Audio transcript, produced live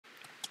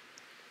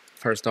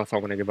First off, I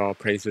want to give all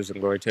praises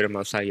and glory to the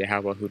Most High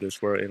YAHAWAH, who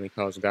this world only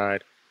calls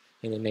God.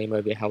 In the name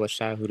of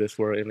YAHAWASHI, who this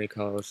world only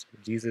calls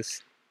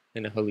Jesus.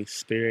 In the Holy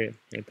Spirit,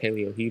 in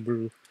Paleo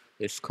Hebrew,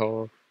 it's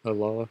called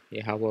Allah,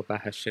 Yahawah,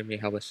 Bahashem,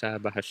 Yahawashai,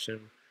 Bahashem,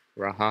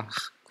 Rahah,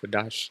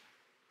 Kodash.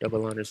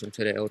 Double honors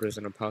unto the elders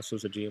and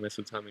apostles of GMS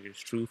who taught me this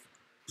truth.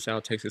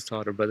 Salutations to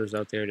all the brothers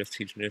out there that's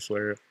teaching this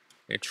word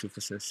in truth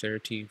and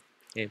sincerity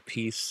and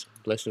peace.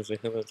 Blessings and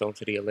healings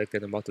unto the elect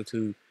and the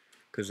multitude,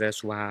 because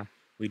that's why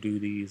we do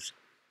these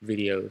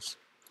videos.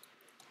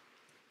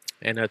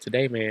 And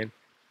today, man,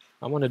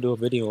 I want to do a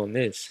video on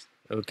this.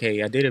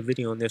 Okay, I did a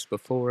video on this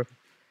before,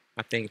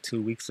 I think 2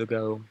 weeks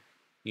ago.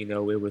 You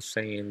know, it was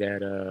saying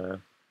that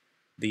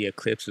the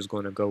eclipse is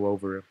going to go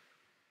over,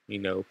 you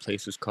know,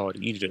 places called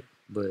Egypt.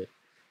 But,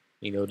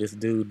 you know, this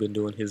dude been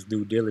doing his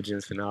due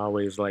diligence, and I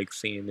always like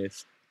seeing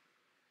this,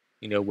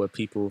 you know, what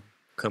people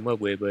come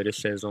up with. But it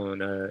says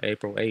on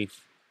April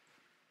 8th,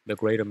 the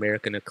Great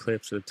American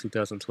Eclipse of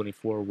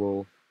 2024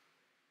 will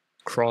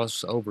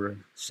cross over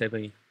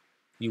 7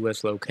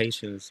 U.S.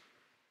 locations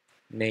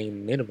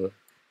named Nineveh.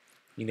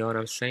 You know what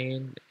I'm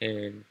saying?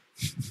 And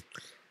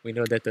we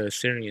know that the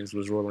Assyrians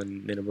was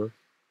ruling Nineveh.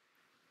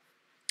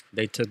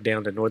 They took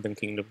down the northern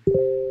kingdom.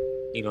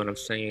 You know what I'm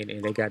saying?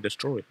 And they got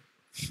destroyed.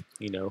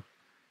 You know,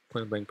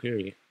 point blank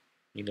period.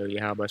 You know,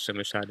 Yahweh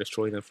Shemashah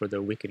destroyed them for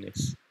their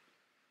wickedness.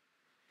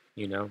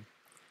 You know,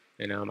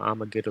 and I'm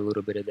gonna get a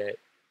little bit of that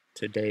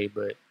today,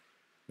 but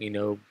you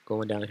know,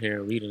 going down here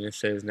and reading, it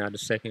says now the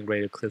second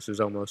great eclipse is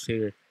almost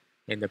here,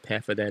 and the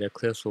path of that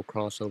eclipse will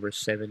cross over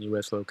 7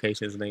 U.S.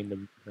 locations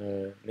named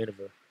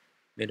Nineveh.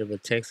 Nineveh,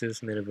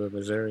 Texas, Nineveh,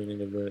 Missouri,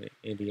 Nineveh,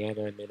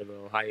 Indiana, Nineveh,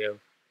 Ohio,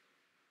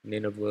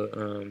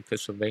 Nineveh,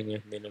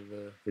 Pennsylvania,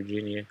 Nineveh,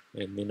 Virginia,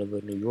 and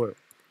Nineveh, New York.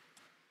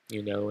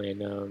 You know,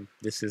 and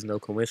this is no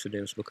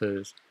coincidence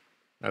because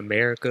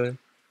America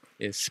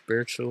is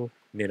spiritual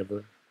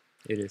Nineveh.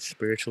 It is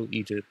spiritual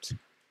Egypt.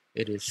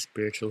 It is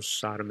spiritual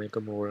Sodom and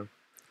Gomorrah.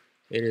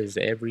 It is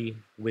every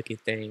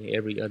wicked thing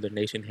every other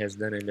nation has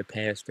done in the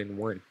past in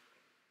one.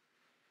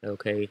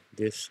 Okay,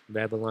 this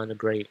Babylon the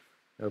Great.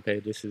 Okay,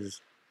 this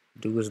is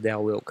do as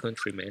thou wilt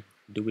country, man.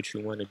 Do what you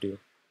want to do.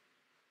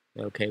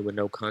 Okay, with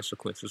no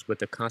consequences, but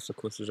the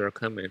consequences are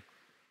coming.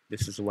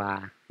 This is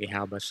why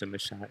Yahweh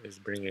Shemashah is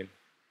bringing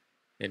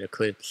an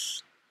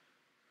eclipse.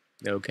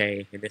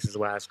 Okay, and this is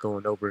why it's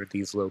going over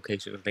these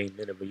locations named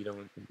Nineveh. You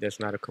don't. That's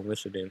not a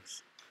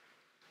coincidence.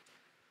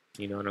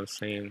 You know what I'm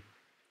saying?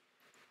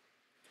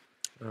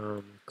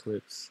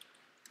 Eclipse.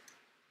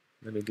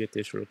 Let me get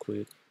this real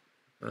quick.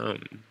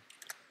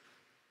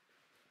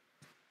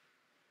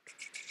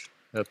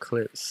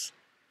 Eclipse.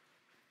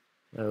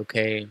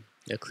 Okay,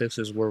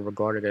 eclipses were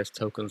regarded as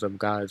tokens of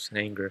God's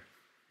anger.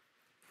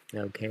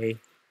 Okay,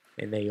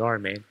 and they are,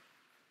 man.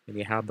 And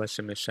Yahweh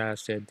Shemashah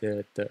said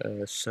that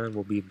the sun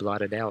will be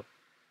blotted out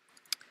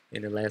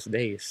in the last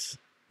days.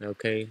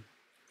 Okay,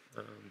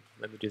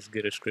 let me just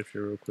get a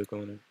scripture real quick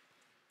on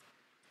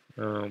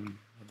it.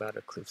 About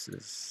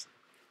eclipses.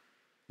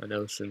 I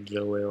know it's in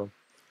Joel.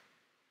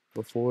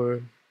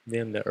 Before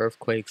them the earth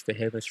quakes, the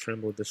heavens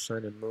tremble, the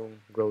sun and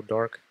moon grow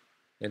dark,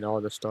 and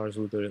all the stars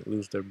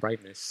lose their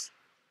brightness.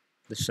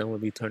 The sun will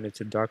be turned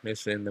into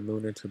darkness and the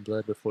moon into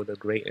blood before the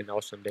great and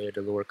awesome day of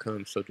the Lord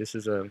comes. So this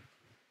is a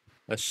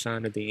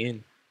sign of the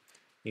end.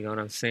 You know what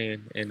I'm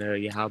saying? And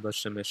Yahweh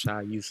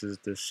Shemashah uses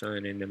the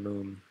sun and the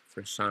moon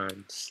for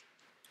signs.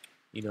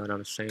 You know what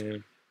I'm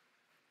saying?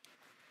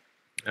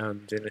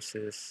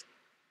 Genesis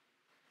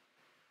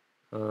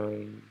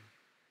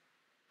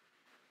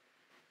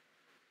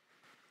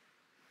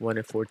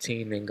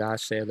 1:14, and God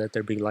said, let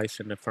there be lights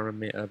in the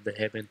firmament of the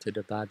heaven to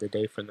divide the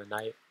day from the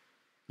night,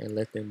 and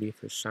let them be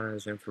for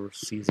signs and for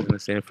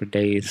seasons and for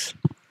days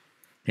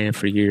and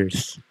for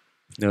years.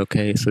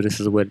 Okay, so this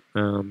is what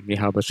Yahweh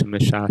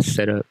Shemashah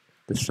set up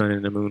the sun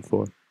and the moon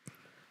for.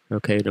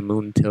 Okay, the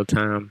moon until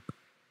time.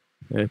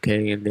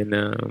 Okay, and then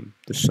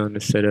the sun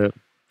is set up,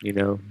 you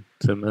know,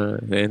 and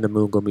the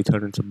moon gonna be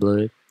turned into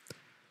blood.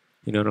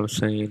 You know what I'm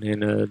saying?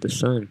 And the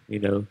sun, you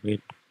know,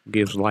 it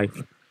gives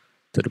life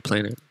to the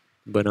planet.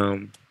 But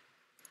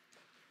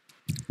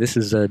this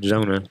is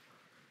Jonah.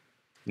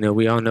 You know,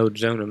 we all know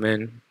Jonah,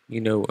 man.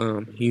 You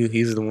know,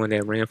 he's the one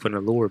that ran from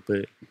the Lord,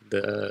 but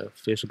the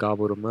fish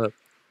gobbled him up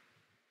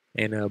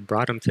and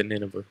brought him to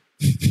Nineveh.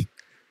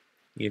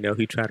 You know,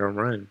 he tried to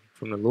run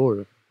from the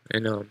Lord,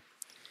 and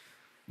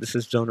this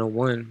is Jonah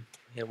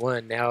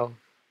 1:1. Now,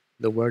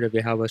 the word of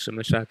Yahweh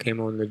Shemashah came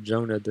on to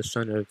Jonah, the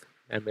son of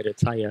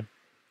Amittai,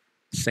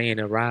 saying,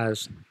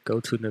 "Arise, go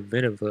to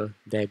Nineveh,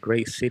 that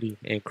great city,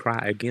 and cry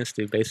against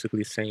it."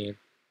 Basically saying,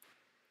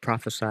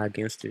 prophesy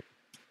against it.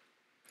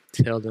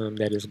 Tell them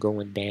that it's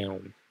going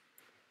down.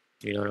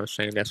 You know what I'm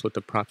saying? That's what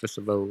the prophets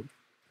of old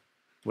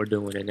were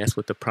doing, and that's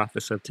what the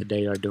prophets of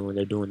today are doing.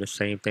 They're doing the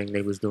same thing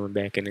they was doing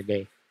back in the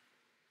day.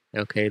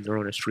 Okay, they're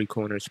on the street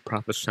corners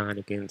prophesying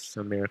against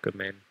America,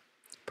 man.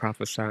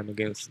 Prophesying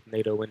against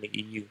NATO and the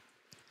EU.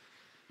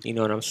 You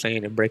know what I'm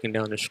saying? And breaking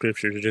down the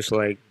scriptures just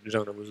like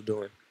Jonah was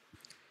doing.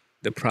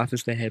 The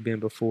prophets that had been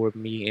before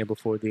me and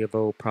before thee of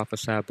old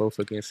prophesied both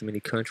against many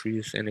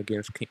countries and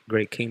against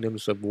great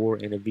kingdoms of war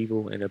and of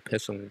evil and of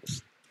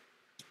pestilence.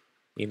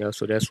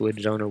 So that's what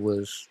Jonah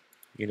was,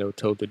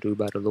 told to do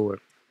by the Lord.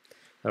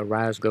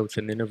 Arise, go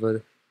to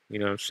Nineveh, you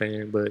know what I'm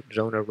saying? But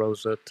Jonah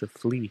rose up to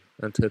flee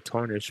unto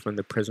Tarshish from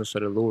the presence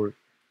of the Lord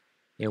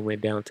and went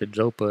down to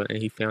Joppa, and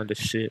he found a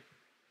ship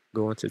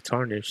going to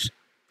Tarshish.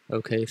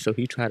 Okay, so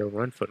he tried to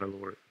run from the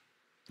Lord,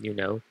 you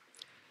know.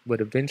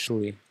 But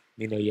eventually,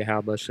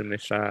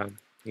 YAHAWASHI,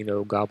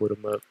 gobbled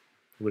him up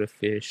with a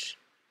fish.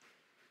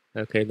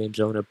 Okay, then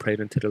Jonah prayed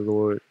unto the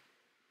Lord,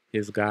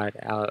 his God,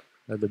 out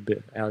of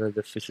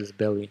the fish's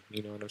belly.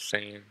 You know what I'm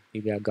saying? He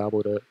got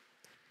gobbled up.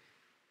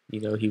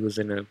 He was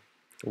in a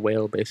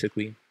whale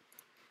basically.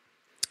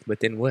 But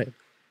then what?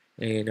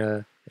 And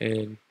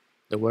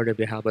the word of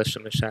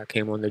YAHAWASHI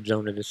came on to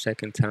Jonah the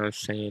second time,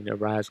 saying,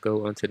 Arise,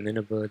 go unto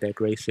Nineveh, that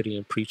great city,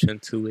 and preach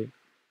unto it,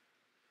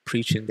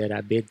 preaching that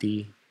I bid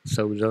thee.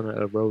 So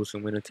Jonah arose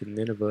and went unto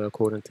Nineveh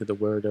according to the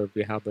word of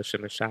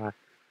YAHAWASHI.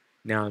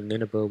 Now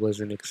Nineveh was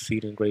an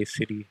exceeding great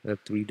city of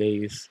 3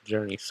 days'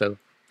 journey. So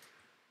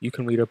you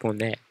can read up on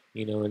that,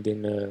 and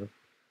then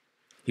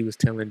he was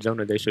telling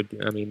Jonah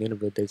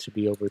Nineveh, they should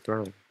be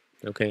overthrown.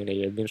 Okay, and they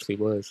eventually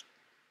was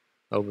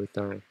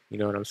overthrown. You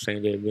know what I'm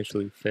saying? They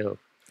eventually fell.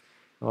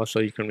 Also,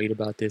 you can read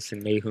about this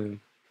in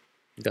Nahum,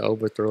 the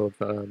overthrow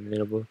of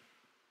Nineveh.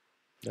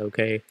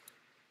 Okay,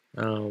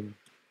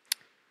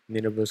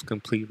 Nineveh's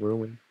complete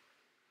ruin.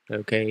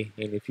 Okay,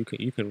 and if you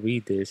can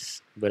read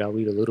this, but I'll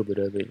read a little bit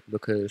of it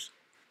because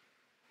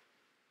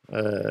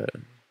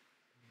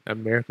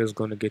America's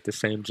going to get the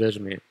same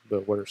judgment,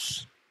 but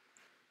worse.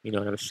 You know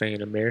what I'm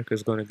saying?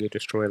 America's going to get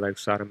destroyed like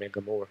Sodom and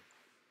Gomorrah.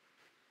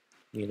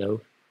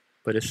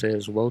 But it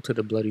says, Woe to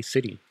the bloody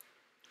city.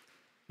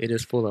 It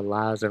is full of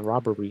lies and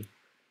robbery.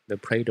 The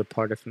prey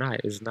departeth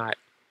not. Is not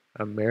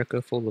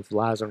America full of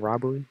lies and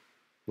robbery?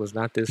 Was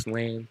not this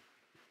land,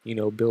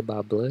 built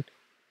by blood?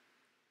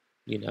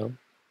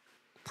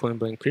 Point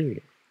blank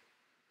period.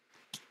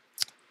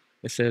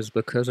 It says,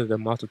 Because of the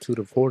multitude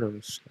of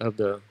whoredoms of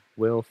the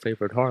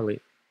well-favored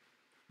harlot,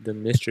 the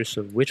mistress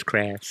of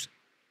witchcrafts,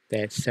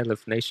 that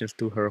selleth nations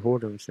through her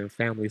whoredoms and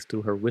families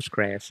through her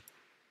witchcrafts,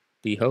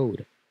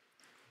 behold,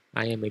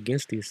 I am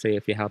against thee,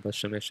 saith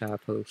YAHAWASHI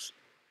of hosts,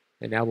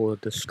 and I will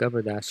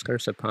discover thy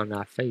skirts upon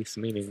thy face,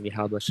 meaning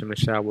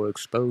YAHAWASHI will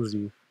expose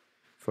you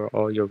for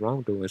all your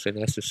wrongdoings. And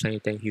that's the same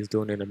thing he's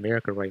doing in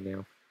America right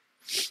now.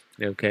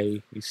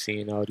 Okay, you're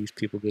seeing all these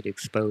people get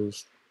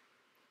exposed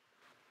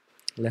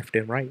left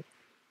and right.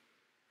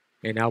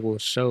 And I will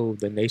show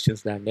the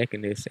nations thy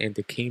nakedness and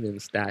the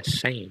kingdoms thy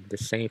shame. The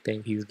same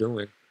thing he's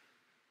doing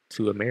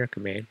to America,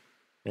 man.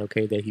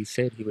 Okay, that he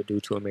said he would do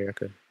to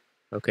America.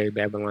 Okay,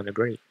 Babylon the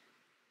Great.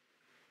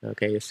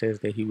 Okay, it says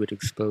that he would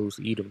expose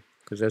Edom,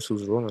 because that's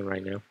who's ruling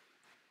right now.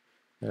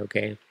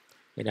 Okay,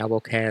 and I will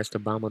cast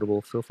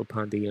abominable filth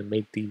upon thee and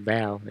make thee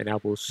vow, and I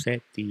will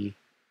set thee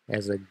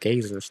as a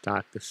gazing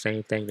stock. The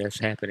same thing that's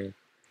happening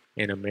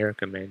in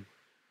America, man.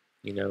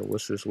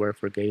 What's this word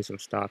for gazing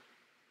stock?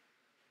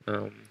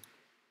 Long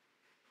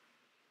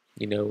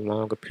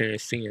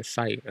appearance, seeing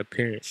sight,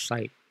 appearance,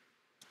 sight.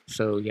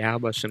 So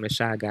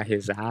YAHAWASHI got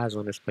his eyes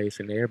on this place,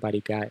 and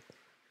everybody got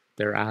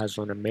their eyes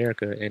on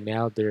America, and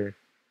now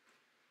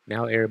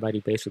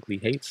everybody basically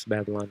hates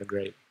Babylon the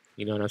Great.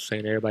 You know what I'm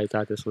saying? Everybody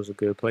thought this was a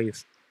good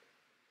place,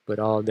 but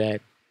all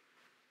that,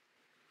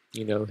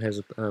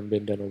 has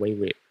been done away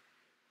with.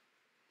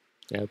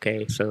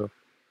 Okay, so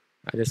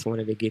I just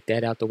wanted to get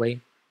that out the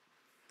way.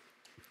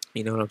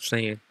 You know what I'm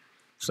saying?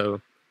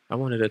 So I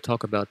wanted to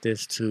talk about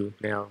this too.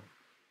 Now,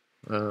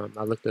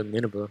 I looked up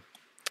Nineveh,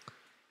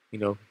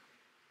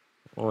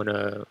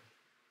 on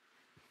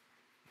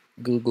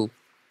Google.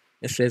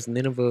 It says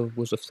Nineveh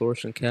was the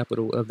flourishing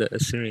capital of the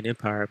Assyrian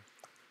Empire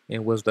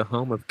and was the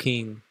home of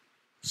King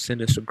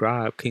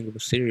Sennacherib, king of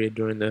Assyria,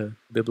 during the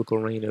biblical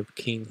reign of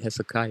King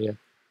Hezekiah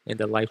and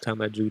the lifetime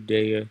of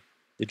the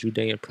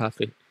Judean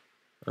prophet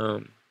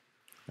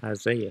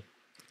Isaiah.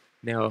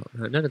 Now,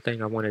 another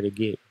thing I wanted to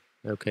get,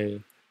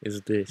 okay, is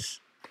this.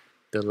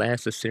 The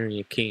last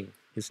Assyrian king,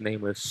 his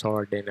name was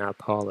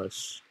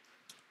Sardanapalus.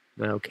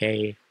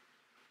 Okay,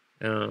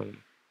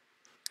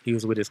 he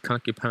was with his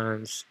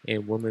concubines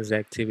and women's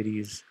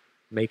activities,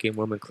 making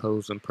women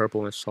clothes in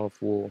purple and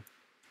soft wool.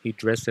 He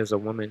dressed as a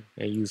woman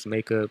and used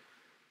makeup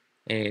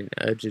and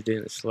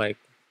adjuvants like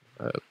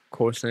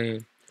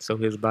coarsen, so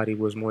his body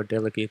was more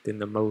delicate than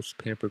the most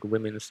pampered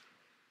women's.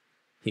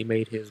 He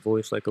made his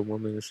voice like a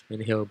woman's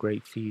and held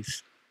great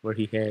feasts where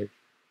he had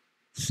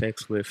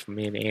sex with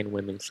men and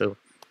women. So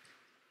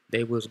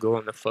they was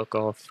going the fuck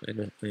off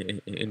in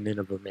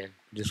Nineveh, man,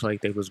 just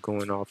like they was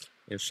going off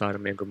in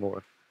Sodom and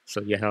Gomorrah. So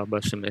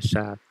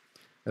YAHAWASHI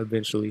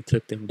eventually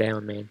took them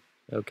down, man.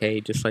 Okay,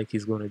 just like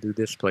he's going to do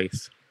this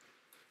place.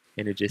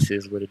 And it just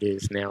is what it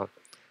is. Now,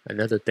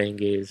 another thing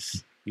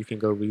is, you can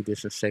go read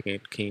this in 2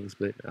 Kings,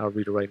 but I'll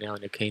read it right now.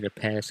 And it came to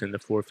pass in the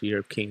 4th year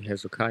of King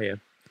Hezekiah,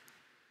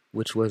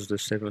 which was the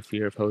 7th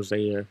year of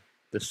Hosea,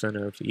 the son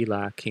of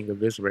Eli, king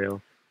of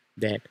Israel,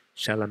 that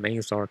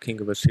Shalmaneser,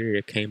 king of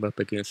Assyria, came up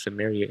against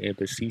Samaria and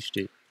besieged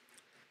it.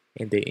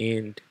 In the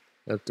end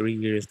of 3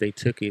 years they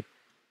took it,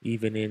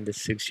 even in the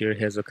 6th year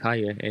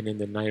Hezekiah, and in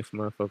the 9th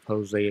month of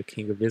Hosea,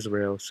 king of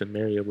Israel,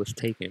 Samaria was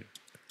taken.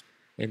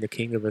 And the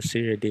king of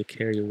Assyria did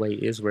carry away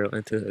Israel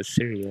into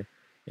Assyria,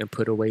 and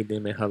put away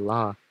them in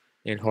Halah,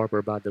 and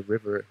harbor by the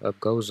river of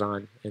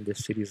Gozan, and the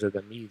cities of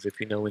the Medes. If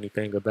you know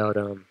anything about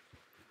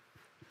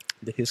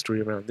the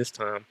history around this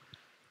time,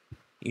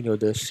 you know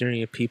the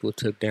Assyrian people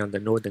took down the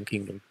northern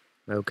kingdom,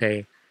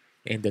 okay,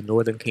 and the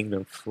northern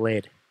kingdom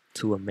fled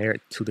to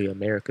the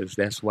Americas.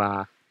 That's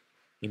why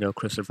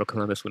Christopher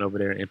Columbus went over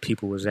there, and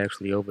people was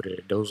actually over there.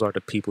 Those are the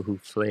people who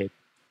fled,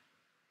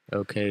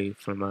 okay,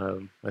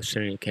 from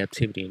Assyrian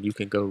captivity, and you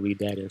can go read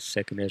that in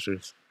Second Ezra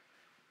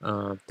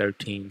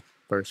 13,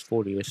 verse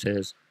 40. It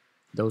says,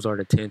 "Those are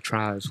the 10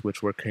 tribes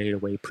which were carried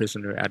away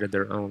prisoner out of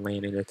their own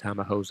land in the time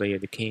of Hosea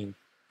the king,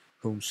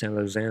 whom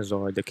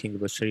Shalmaneser the king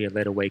of Assyria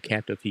led away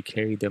captive. He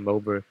carried them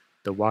over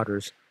the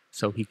waters,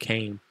 so he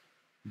came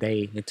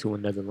they into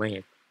another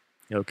land."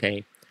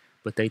 Okay,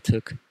 but they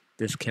took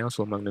this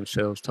counsel among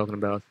themselves, talking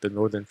about the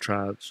northern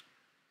tribes,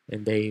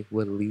 and they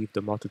would leave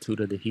the multitude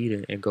of the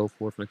heathen and go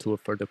forth into a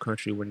further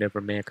country where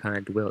never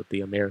mankind dwelt, the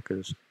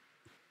Americas.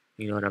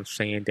 You know what I'm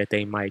saying? That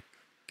they might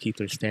keep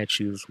their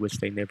statues, which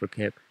they never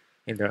kept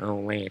in their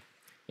own land.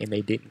 And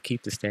they didn't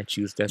keep the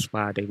statues. That's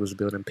why they was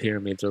building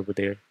pyramids over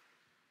there.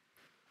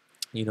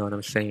 You know what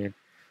I'm saying?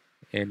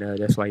 And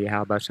that's why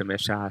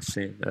YAHAWASHI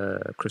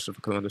sent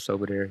Christopher Columbus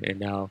over there, and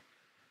now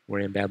we're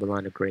in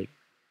Babylon the Great,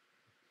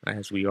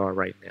 as we are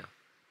right now.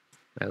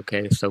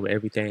 Okay, so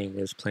everything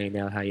is playing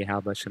out how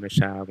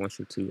YAHAWASHI wants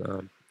it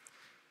to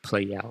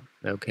play out.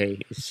 Okay,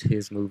 it's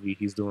his movie.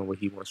 He's doing what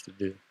he wants to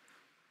do.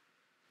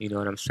 You know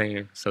what I'm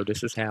saying? So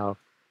this is how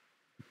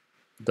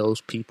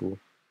those people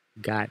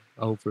got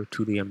over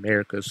to the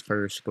Americas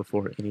first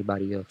before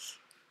anybody else.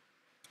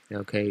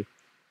 Okay,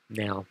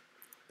 now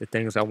the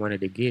things I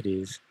wanted to get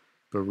is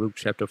Baruch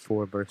chapter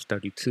 4, verse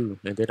 32,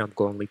 and then I'm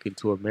going to link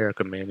into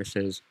America, man. It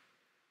says,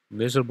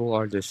 "Miserable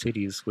are the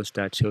cities which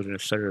thy children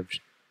served.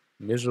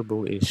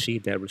 Miserable is she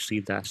that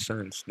received thy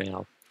sons."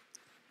 Now,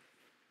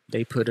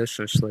 they put us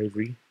in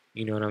slavery.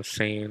 You know what I'm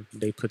saying?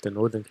 They put the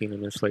Northern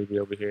Kingdom in slavery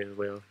over here as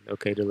well.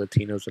 Okay, the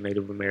Latinos and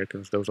Native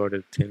Americans, those are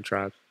the 10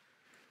 tribes,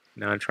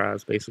 9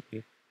 tribes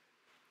basically.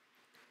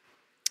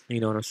 You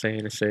know what I'm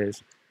saying? It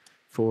says,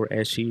 "For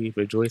as she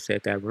rejoiced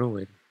at thy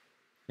ruin,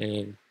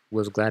 and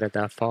was glad at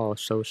thy fall,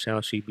 so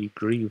shall she be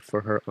grieved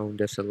for her own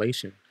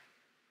desolation.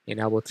 And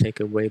I will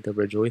take away the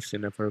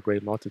rejoicing of her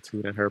great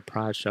multitude, and her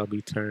pride shall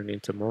be turned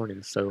into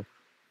mourning." So,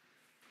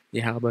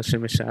 yeah, how about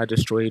Shemashai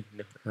destroyed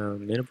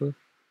Nineveh?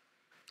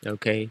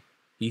 Okay,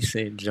 he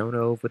sent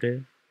Jonah over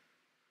there.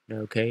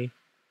 Okay,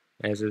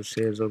 as it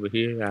says over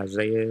here,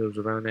 Isaiah was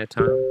around that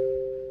time,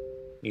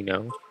 you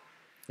know,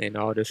 and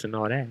all this and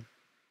all that.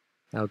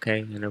 Okay,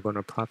 and they're going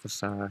to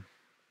prophesy,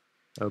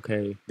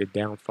 okay, the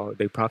downfall.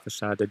 They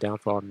prophesied the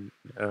downfall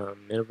of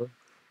Nineveh,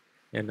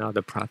 and now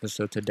the prophets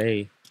of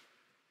today,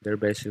 they're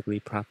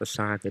basically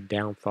prophesying the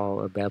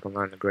downfall of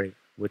Babylon the Great,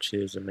 which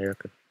is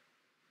America.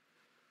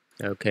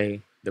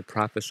 Okay, the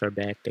prophets are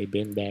back. They've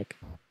been back.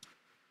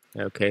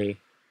 Okay,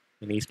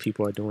 and these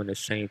people are doing the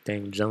same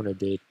thing Jonah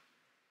did.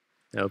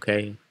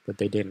 Okay, but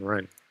they didn't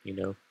run. You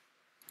know.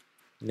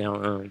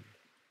 Now,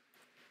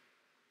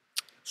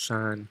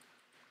 sign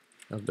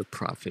of the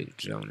prophet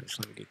Jonas.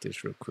 Let me get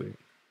this real quick,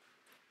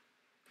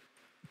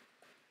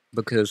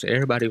 because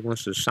everybody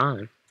wants a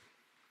sign.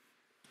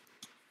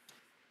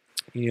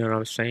 You know what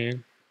I'm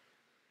saying?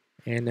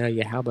 And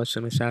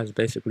YAHAWASHI is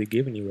basically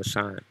giving you a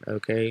sign.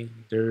 Okay,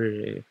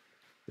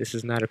 this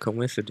is not a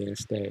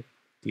coincidence that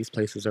these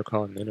places are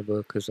called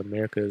Nineveh, because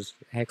America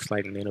acts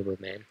like Nineveh,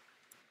 man.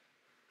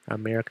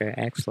 America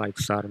acts like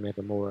Sodom and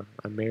Gomorrah.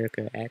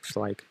 America acts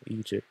like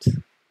Egypt.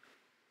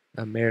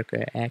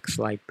 America acts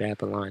like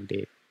Babylon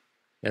did.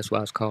 That's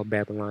why it's called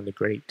Babylon the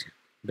Great.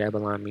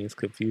 Babylon means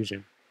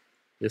confusion.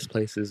 This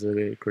place is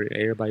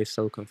everybody's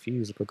so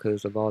confused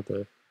because of all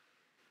the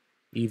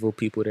evil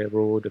people that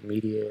rule the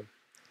media,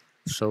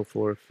 so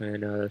forth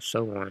and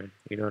so on.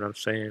 You know what I'm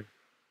saying?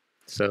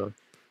 So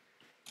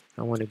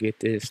I want to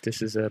get this.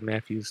 This is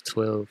Matthew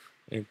 12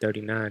 and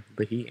 39.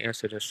 "But he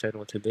answered and said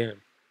unto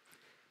them,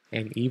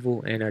 An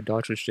evil and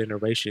adulterous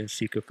generation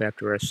seeketh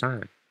after a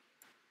sign."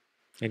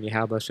 And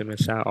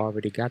YAHAWASHI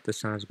already got the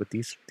signs, but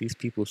these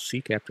people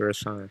seek after a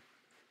sign.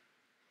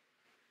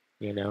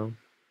 You know?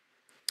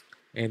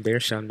 "And there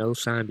shall no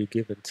sign be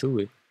given to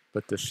it,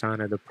 but the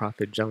sign of the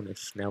prophet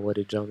Jonas." Now what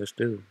did Jonas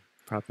do?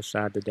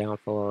 Prophesied the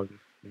downfall of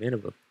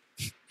Nineveh.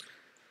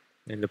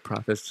 And the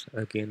prophets,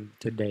 again,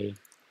 today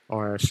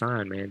are a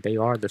sign, man. They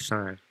are the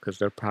sign, because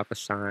they're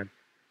prophesying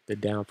the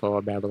downfall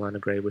of Babylon the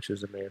Great, which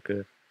is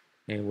America,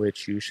 in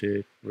which you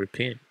should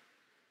repent.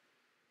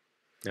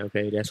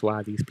 Okay, that's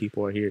why these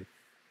people are here,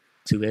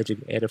 to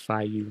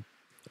edify you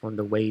on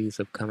the ways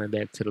of coming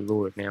back to the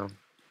Lord. Now,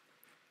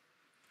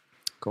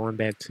 going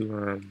back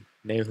to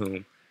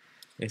Nahum,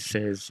 it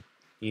says,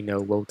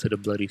 woe to the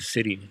bloody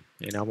city.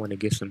 And I want to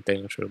get some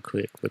things real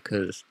quick,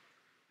 because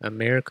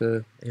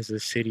America is a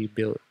city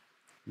built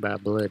by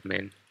blood,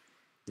 man.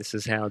 This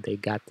is how they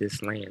got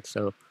this land.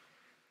 So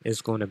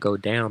it's going to go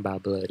down by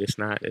blood. It's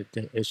not,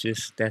 it's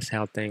just, that's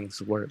how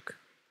things work.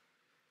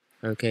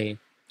 Okay.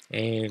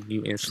 And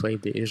you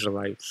enslave the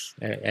Israelites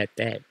at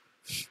that.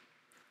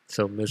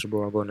 So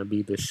miserable are going to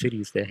be the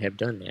cities that have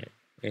done that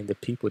and the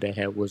people that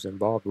have was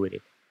involved with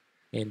it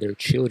and their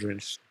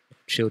children's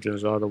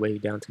all the way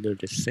down to their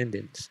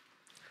descendants.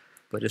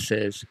 But it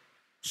says,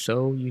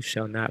 so you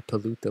shall not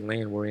pollute the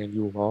land wherein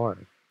you are,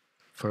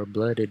 for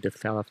blood it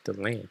defileth the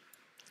land.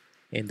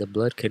 And the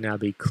blood cannot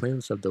be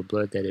cleansed of the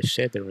blood that is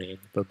shed therein,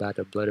 but by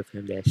the blood of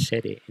him that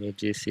shed it. And it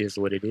just is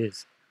what it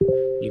is.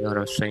 You know what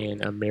I'm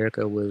saying?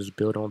 America was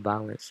built on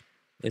violence.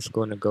 It's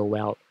going to go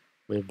out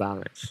with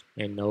violence.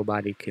 And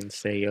nobody can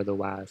say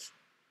otherwise.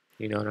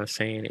 You know what I'm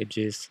saying? It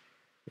just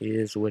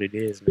is what it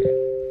is, man.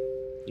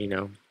 You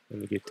know, let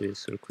me get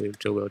this real quick.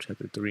 Joel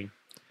chapter 3.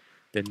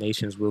 The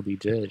nations will be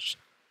judged.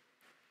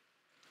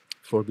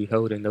 For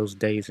behold, in those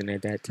days and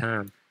at that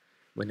time,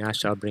 when I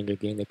shall bring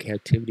again the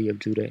captivity of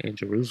Judah and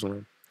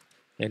Jerusalem,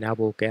 and I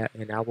will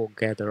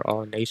gather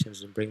all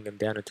nations and bring them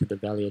down into the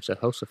valley of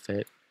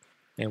Jehoshaphat,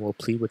 and will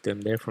plead with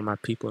them there for my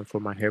people and for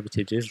my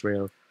heritage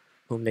Israel,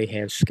 whom they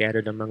have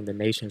scattered among the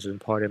nations and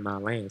parted my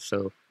land.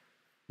 So,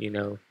 you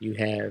know,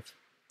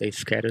 they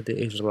scattered the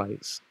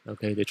Israelites,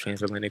 okay, the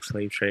transatlantic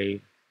slave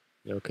trade,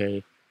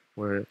 okay,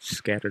 we're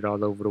scattered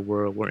all over the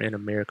world. We're in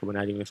America. We're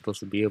not even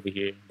supposed to be over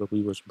here, but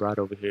we was brought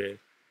over here,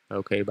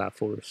 okay, by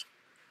force.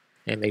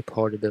 And they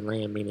parted the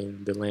land,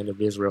 meaning the land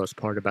of Israel is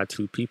parted by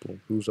two people.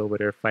 Who's over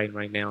there fighting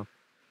right now?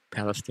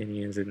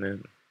 Palestinians and the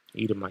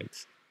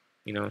Edomites.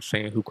 You know what I'm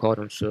saying? Who call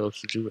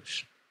themselves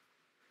Jewish.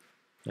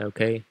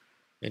 Okay?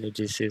 And it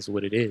just is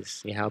what it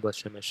is.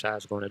 YAHAWASHI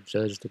is going to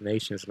judge the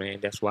nations, man.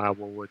 That's why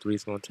World War III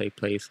is going to take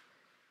place.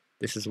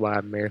 This is why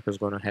America's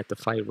going to have to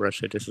fight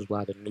Russia. This is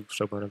why the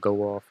nukes are going to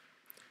go off.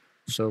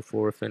 So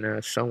forth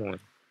and so on.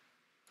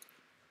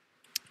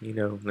 You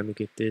know, let me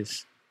get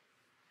this.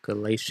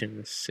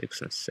 Galatians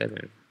 6 and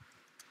 7.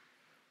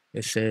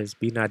 It says,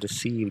 be not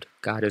deceived.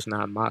 God is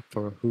not mocked,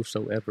 for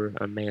whosoever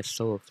a man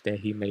soweth, that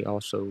he may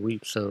also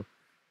reap. So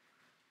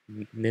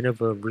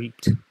Nineveh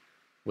reaped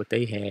what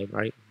they had,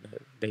 right?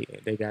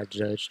 They got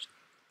judged.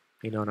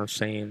 You know what I'm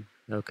saying?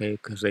 Okay,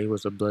 because they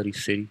was a bloody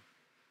city.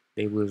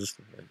 They was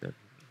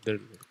the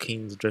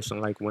kings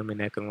dressing like women,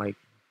 acting like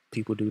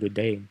people do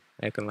today,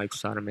 acting like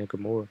Sodom and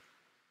Gomorrah.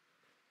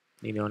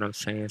 You know what I'm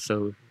saying?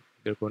 So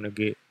they're going to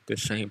get the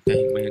same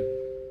thing, man.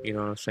 You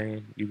know what I'm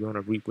saying? You're going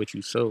to reap what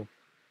you sow.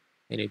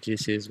 And it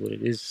just is what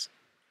it is.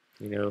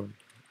 You know,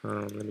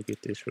 let me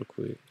get this real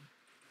quick.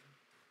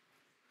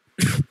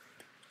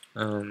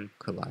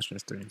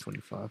 Colossians 3 and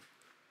 25.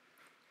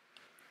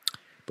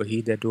 But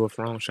he that doeth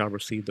wrong shall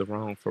receive the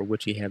wrong for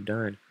which he have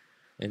done,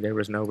 and there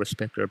is no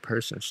respecter of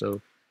persons.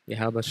 So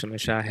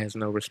YAHAWASHI has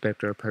no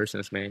respecter of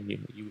persons, man.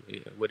 You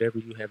whatever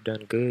you have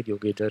done good, you'll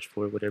get judged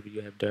for it. Whatever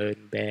you have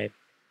done bad,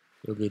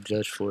 you'll get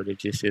judged for it. It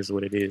just is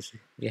what it is.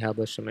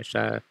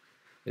 YAHAWASHI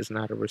is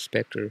not a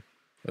respecter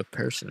of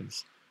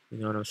persons. You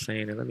know what I'm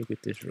saying? And let me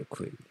get this real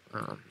quick.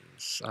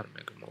 Sodom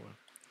and Gomorrah.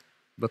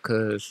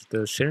 Because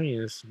the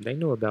Assyrians, they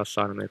knew about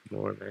Sodom and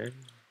Gomorrah, man.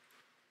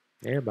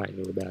 Everybody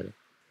knew about it.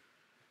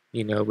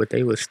 You know, but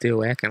they was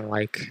still acting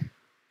like,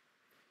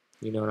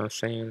 you know what I'm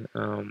saying,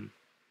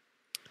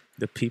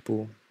 the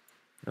people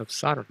of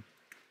Sodom.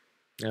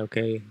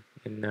 Okay?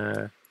 And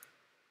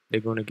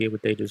they're going to get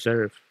what they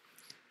deserve.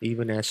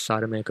 Even as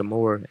Sodom and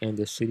Gomorrah and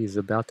the cities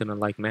about them in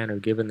like manner,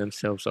 giving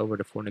themselves over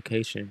to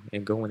fornication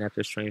and going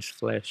after strange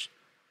flesh,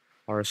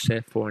 are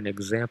set for an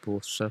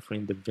example,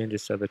 suffering the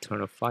vengeance of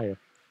eternal fire.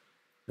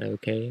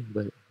 Okay?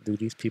 But do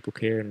these people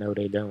care? No,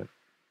 they don't.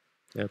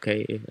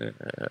 Okay,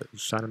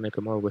 Sodom and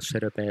Gomorrah was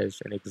set up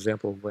as an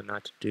example of what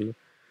not to do,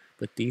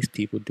 but these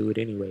people do it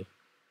anyway.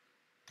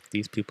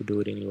 These people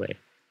do it anyway.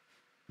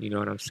 You know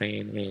what I'm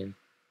saying? And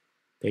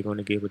they're going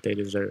to get what they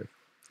deserve.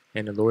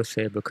 And the Lord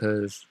said,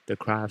 because the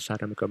cry of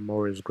Sodom and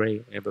Gomorrah is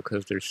great, and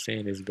because their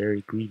sin is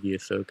very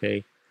grievous,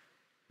 okay?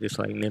 Just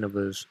like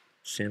Nineveh's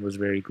sin was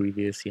very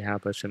grievous,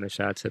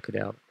 YAHAWASHI took it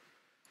out.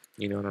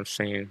 You know what I'm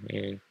saying?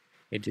 And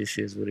it just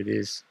is what it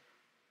is.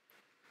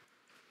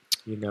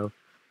 You know?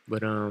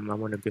 But I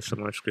want to get some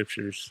more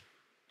scriptures.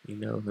 You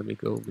know, let me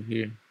go over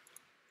here.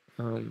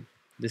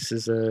 This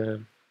is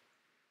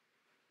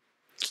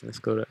let's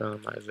go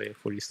to Isaiah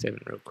 47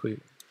 real quick.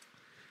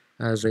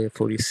 Isaiah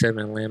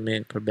 47,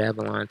 lament for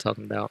Babylon,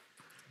 talking about,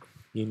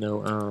 you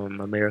know,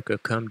 America,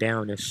 come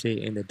down and sit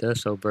in the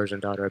dust, O virgin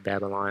daughter of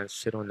Babylon,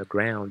 sit on the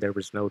ground, there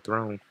is no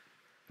throne,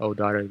 O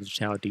daughter of the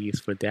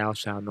Chaldees, for thou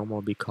shalt no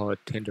more be called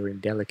tender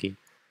and delicate.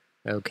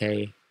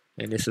 Okay,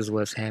 and this is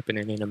what's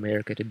happening in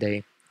America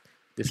today.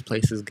 This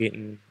place is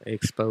getting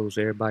exposed.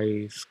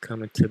 Everybody's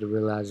coming to the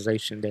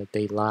realization that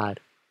they lied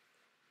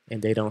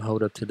and they don't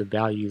hold up to the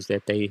values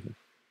that they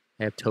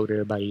have told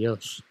everybody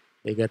else.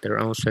 They got their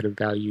own set of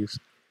values.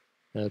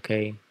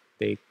 Okay,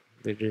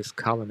 they're just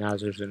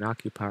colonizers and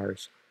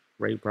occupiers,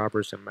 rape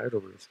robbers and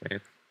murderers,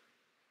 man.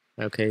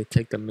 Okay,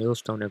 take the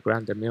millstone and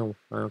grind the mill,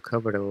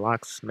 uncover the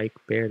locks, make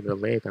bare the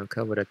leg,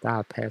 uncover the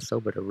thigh, pass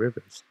over the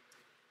rivers.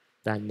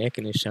 Thy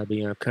nakedness shall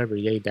be uncovered,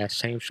 yea, thy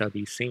shame shall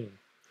be seen.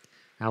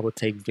 I will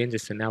take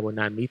vengeance, and I will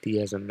not meet thee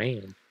as a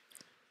man.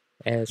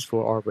 As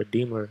for our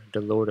Redeemer,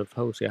 the Lord of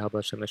hosts,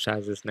 Yahweh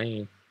Shemashah is his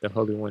name, the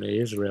Holy One of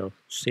Israel,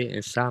 sit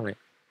in silent,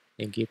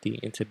 and get thee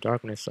into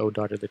darkness, O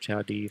daughter of the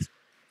Chaldees,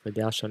 for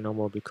thou shalt no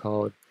more be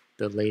called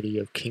the Lady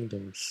of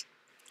Kingdoms.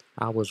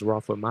 I was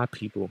wroth with my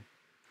people.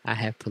 I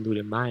have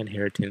polluted my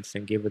inheritance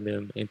and given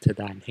them into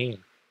thine hand.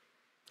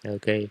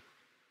 Okay,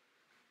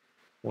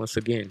 once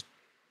again,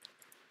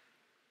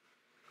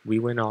 we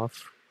went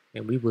off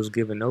and we was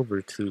given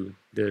over to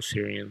the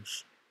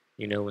Assyrians,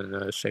 in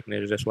the second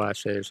letters. That's why it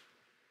says,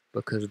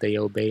 because they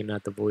obey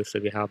not the voice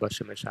of Yahweh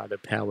Shemashah the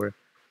power,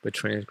 but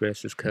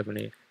transgress his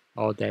covenant,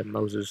 all that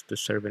Moses, the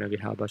servant of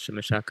Yahweh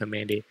Shemashah,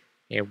 commanded,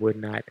 and would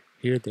not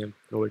hear them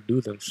nor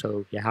do them.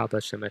 So Yahweh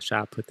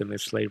Shemashah put them in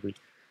slavery.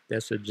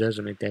 That's the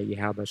judgment that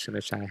Yahweh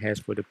Shemashah has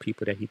for the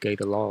people that he gave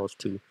the laws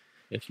to.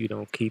 If you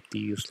don't keep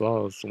these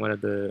laws, one of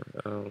the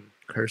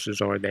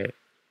curses are that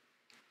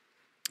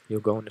you'll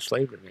go into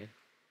slavery, man.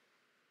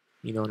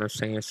 You know what I'm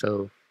saying?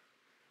 So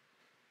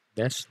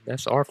that's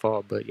our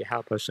fault, but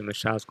Yahweh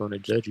Shemashah is going to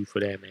judge you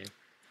for that, man.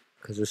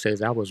 Because it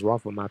says, I was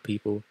wroth with my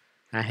people.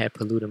 I had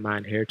polluted my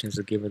inheritance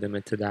and given them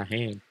into thy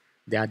hand.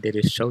 Thou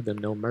didst show them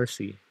no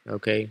mercy.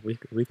 Okay?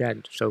 We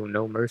got to show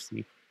no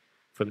mercy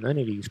from none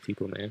of these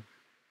people, man.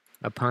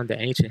 Upon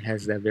the ancient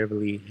has thou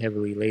very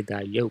heavily laid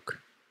thy yoke.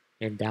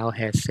 And thou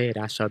hast said,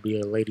 I shall be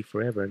a lady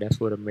forever. That's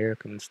what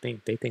Americans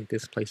think. They think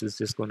this place is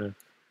just going to,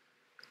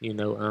 you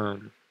know,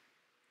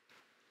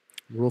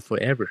 rule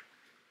forever.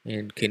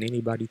 And can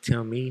anybody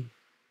tell me,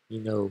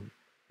 you know,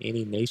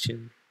 any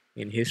nation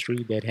in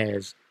history that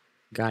has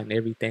gotten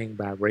everything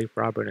by rape,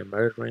 robbing, and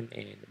murdering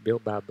and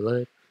built by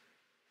blood?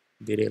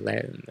 Did it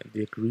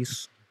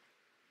last?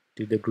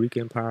 Did the Greek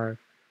Empire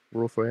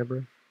rule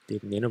forever?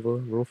 Did Nineveh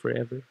rule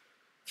forever?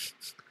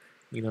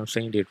 You know what I'm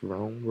saying? Did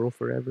Rome rule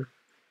forever?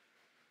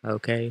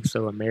 Okay,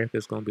 so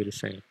America's going to be the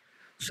same.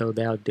 So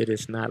thou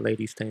didst not lay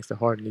these things to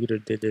heart, neither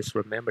didst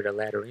remember the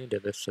latter end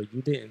of it. So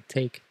you didn't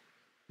take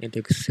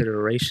into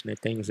consideration the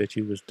things that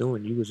you was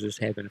doing. You was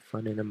just having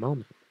fun in the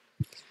moment.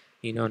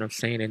 You know what I'm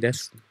saying? And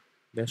that's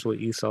what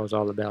Esau's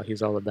all about.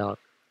 He's all about,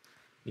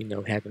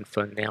 having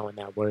fun now and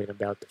not worrying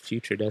about the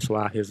future. That's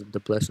why the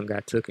blessing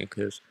got taken,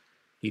 because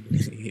he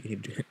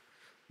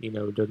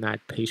they're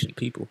not patient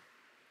people.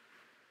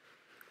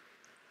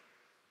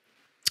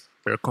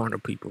 They're carnal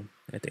people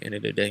at the end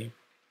of the day.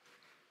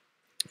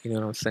 You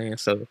know what I'm saying?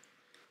 So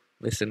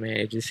listen, man,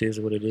 it just is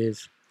what it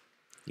is.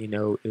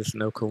 It's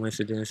no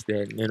coincidence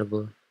that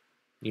Nineveh,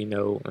 you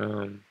know,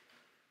 um,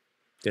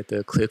 that the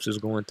eclipse is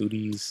going through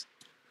these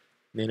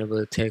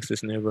Nineveh,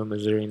 Texas, Nineveh,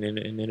 Missouri, and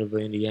Nineveh,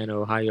 Indiana,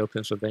 Ohio,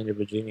 Pennsylvania,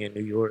 Virginia, and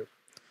New York.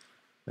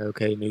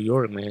 Okay, New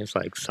York, man, it's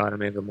like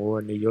Sodom and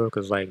Gomorrah. New York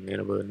is like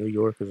Nineveh. New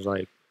York is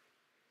like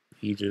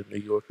Egypt. New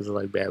York is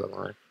like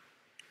Babylon.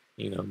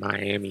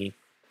 Miami.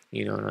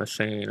 You know what I'm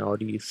saying? All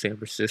these, San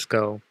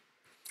Francisco.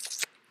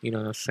 You know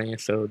what I'm saying?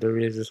 So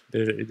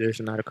there's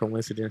not a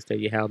coincidence that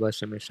Yahweh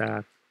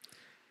Shemashah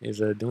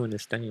is doing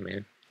this thing,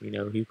 man.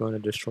 He's going to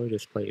destroy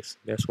this place.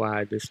 That's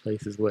why this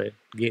place is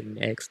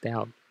getting X'd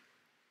out.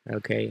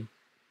 Okay,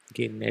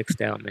 getting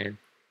X'd out, man.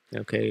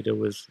 Okay, there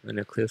was an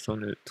eclipse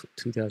on the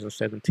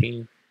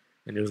 2017,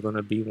 and there's going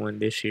to be one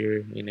this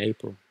year in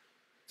April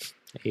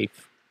 8th.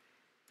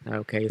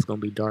 Okay, it's going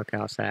to be dark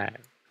outside.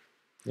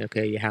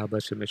 Okay, how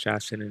about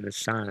Shemashah sending the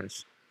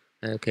signs?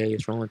 Okay,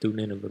 it's rolling through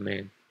Nineveh,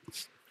 man.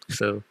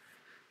 So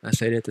I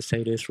say that to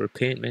say this: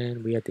 repent,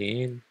 man. We at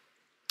the end.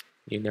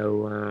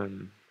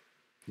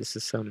 This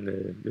is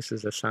this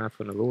is a sign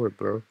from the Lord,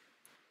 bro.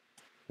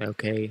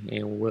 Okay,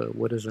 and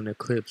what does an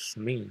eclipse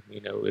mean?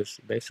 It's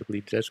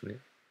basically judgment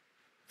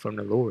from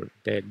the Lord.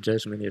 That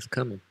judgment is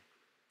coming.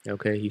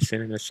 Okay, he's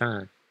sending a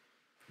sign.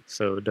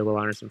 So double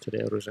honors unto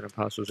the elders and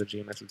apostles of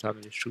GMS and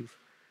talking this truth,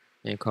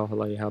 and call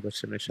Holy YAHAWASHI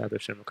Shem Shah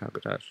Shem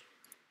Kakatash.